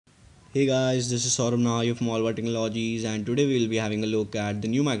Hey guys, this is Saurabh Nayu from Alva Technologies, and today we'll be having a look at the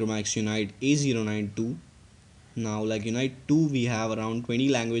new Micromax Unite A092. Now, like Unite 2, we have around 20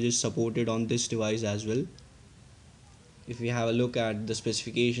 languages supported on this device as well. If we have a look at the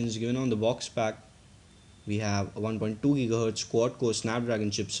specifications given on the box pack, we have a 1.2 GHz quad core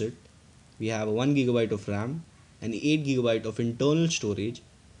Snapdragon chipset, we have a 1 GB of RAM, and 8 GB of internal storage,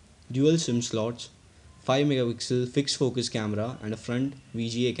 dual SIM slots, 5 megapixel fixed focus camera, and a front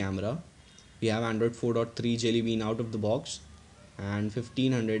VGA camera. We have Android 4.3 Jelly Bean out of the box and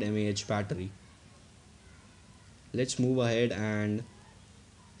 1500 mAh battery. Let's move ahead and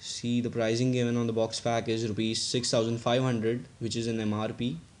see the pricing given on the box pack is rupees 6500, which is an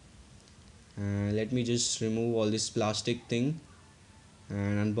MRP. Let me just remove all this plastic thing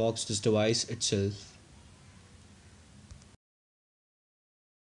and unbox this device itself.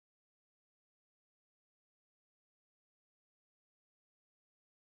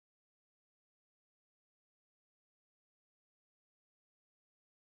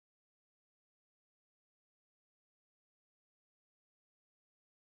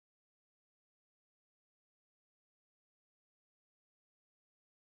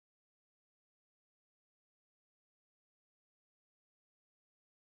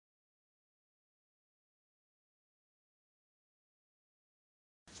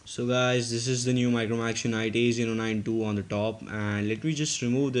 So guys, this is the new Micromax Unite A092 on the top, and let me just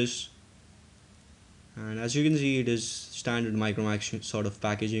remove this. And as you can see, it is standard Micromax sort of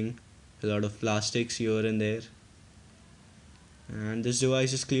packaging, a lot of plastics here and there. And this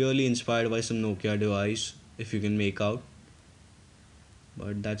device is clearly inspired by some Nokia device, if you can make out,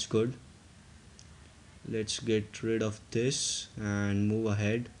 but that's good. Let's get rid of this and move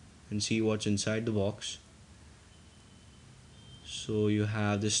ahead and see what's inside the box. So you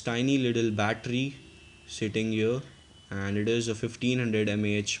have this tiny little battery sitting here, and it is a 1500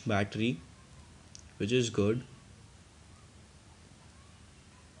 mAh battery, which is good.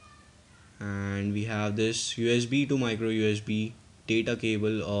 And we have this USB to micro USB data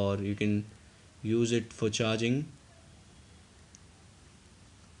cable, or you can use it for charging.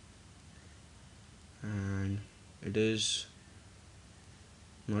 And it is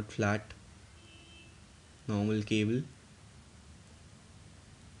not flat, normal cable.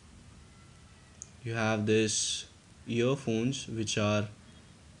 You have this earphones which are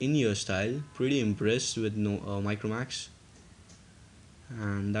in ear style. Pretty impressed with no Micromax,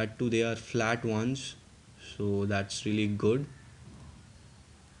 and that too they are flat ones, so that's really good.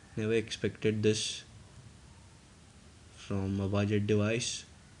 Never expected this from a budget device.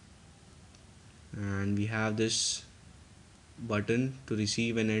 And we have this button to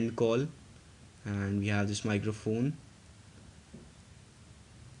receive an end call, and we have this microphone,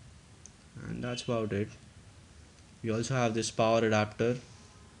 and that's about it. We also have this power adapter.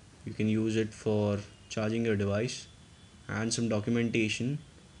 You can use it for charging your device, and some documentation,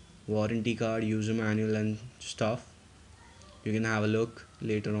 warranty card, user manual, and stuff. You can have a look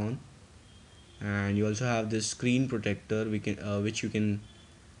later on. And you also have this screen protector which you can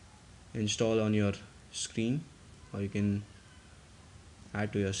install on your screen, or you can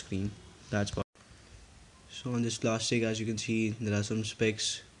add to your screen. That's about. So on this plastic, as you can see, there are some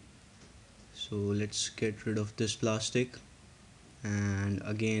specs. So let's get rid of this plastic, and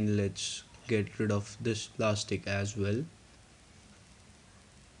again let's get rid of this plastic as well.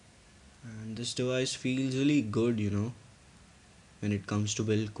 And this device feels really good, when it comes to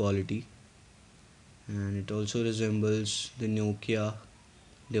build quality, and it also resembles the Nokia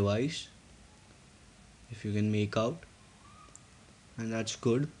device, if you can make out, and that's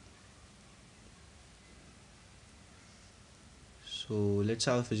good. So let's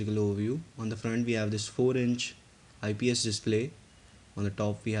have a physical overview. On the front we have this 4-inch IPS display. On the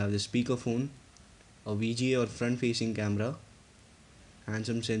top we have the speakerphone, a VGA or front facing camera, and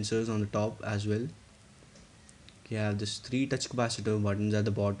some sensors on the top as well. We have this 3 touch capacitor buttons at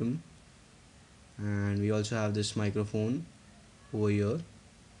the bottom, and we also have this microphone over here.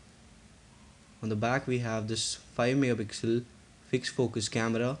 On the back we have this 5 megapixel fixed focus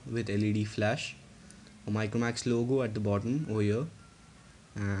camera with LED flash, a Micromax logo at the bottom over here,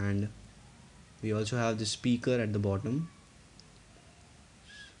 and we also have the speaker at the bottom.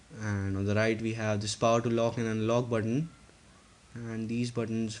 And on the right we have this power to lock and unlock button, and these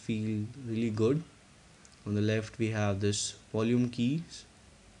buttons feel really good. On the left we have this volume keys.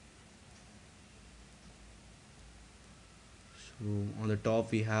 So on the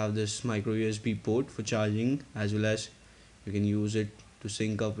top we have this micro USB port for charging, as well as you can use it to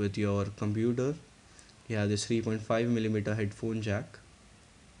sync up with your computer. You have this 3.5mm headphone jack,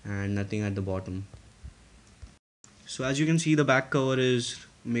 and nothing at the bottom. So as you can see, the back cover is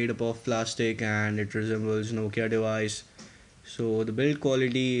made up of plastic and it resembles Nokia device. So the build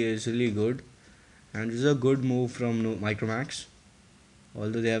quality is really good, and this is a good move from Micromax.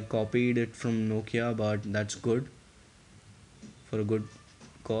 Although they have copied it from Nokia, but that's good for a good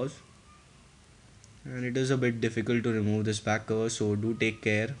cause. And it is a bit difficult to remove this back cover, so do take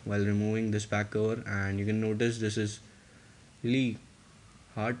care while removing this back cover. And you can notice this is really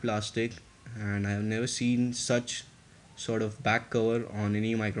hard plastic, and I have never seen such sort of back cover on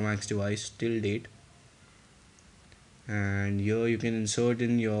any Micromax device till date. And here you can insert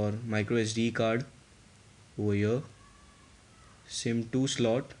in your micro SD card over here, SIM 2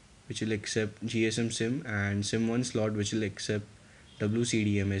 slot which will accept GSM SIM, and SIM 1 slot which will accept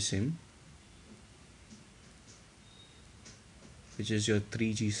WCDMA SIM, which is your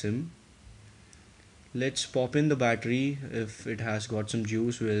 3G SIM. Let's pop in the battery. If it has got some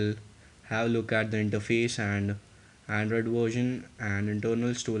juice, we'll have a look at the interface and Android version and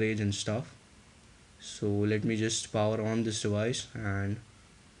internal storage and stuff. So let me just power on this device and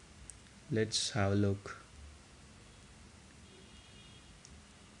let's have a look.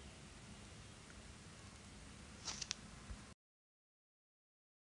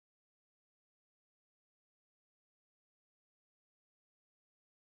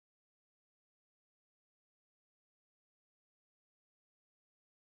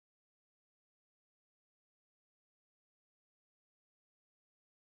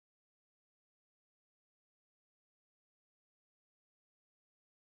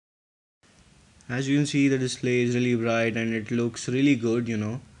 As you can see, the display is really bright and it looks really good.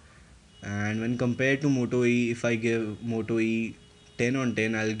 And when compared to Moto E, if I give Moto E 10 on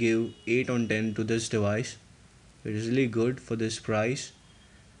 10, I'll give 8 on 10 to this device. It is really good for this price.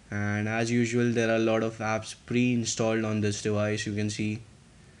 And as usual, there are a lot of apps pre-installed on this device, you can see,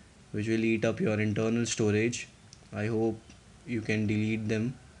 which will eat up your internal storage. I hope you can delete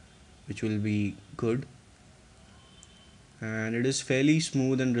them, which will be good. And it is fairly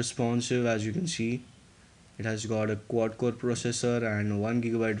smooth and responsive, as you can see. It has got a quad core processor and 1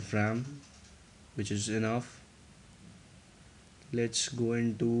 GB of RAM, which is enough. Let's go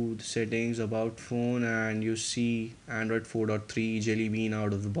into the settings, about phone, and you see Android 4.3 Jelly Bean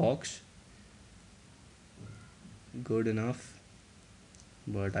out of the box. Good enough,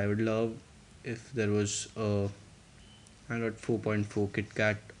 but I would love if there was a Android 4.4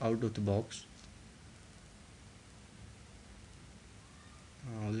 KitKat out of the box.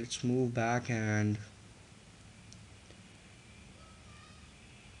 Now let's move back, and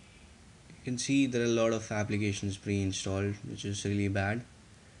you can see there are a lot of applications pre-installed, which is really bad.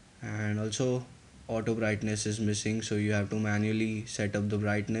 And also auto brightness is missing, so you have to manually set up the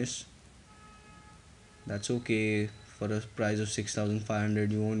brightness. That's okay, for a price of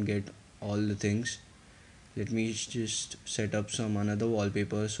 6,500 you won't get all the things. Let me just set up some another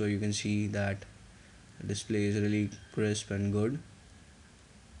wallpaper so you can see that the display is really crisp and good.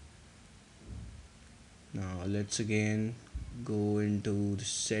 Now let's again go into the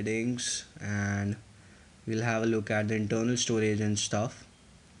settings and we'll have a look at the internal storage and stuff.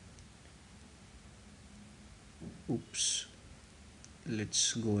 Oops,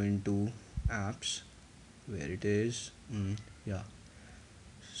 let's go into apps, where it is. Yeah,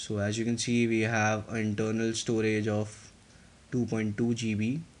 so as you can see, we have an internal storage of 2.2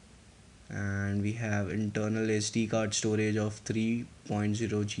 GB, and we have internal SD card storage of 3.0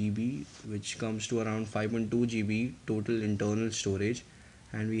 GB, which comes to around 5.2 GB total internal storage,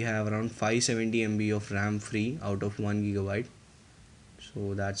 and we have around 570 MB of RAM free out of 1 GB,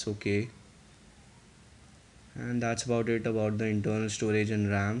 so that's okay. And that's about it about the internal storage and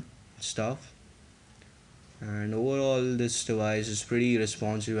RAM stuff. And overall, this device is pretty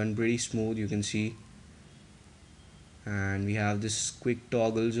responsive and pretty smooth, you can see. And we have this quick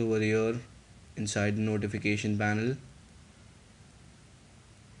toggles over here inside the notification panel.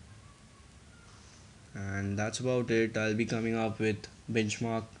 And that's about it. I'll be coming up with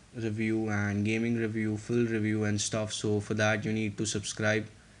benchmark review and gaming review, full review and stuff. So for that you need to subscribe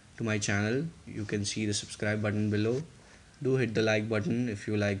to my channel. You can see the subscribe button below. Do hit the like button if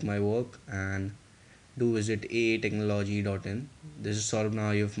you like my work, and do visit aatechnology.in. This is Saurabh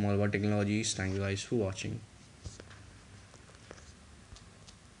Nayu from All About Technologies. Thank you guys for watching.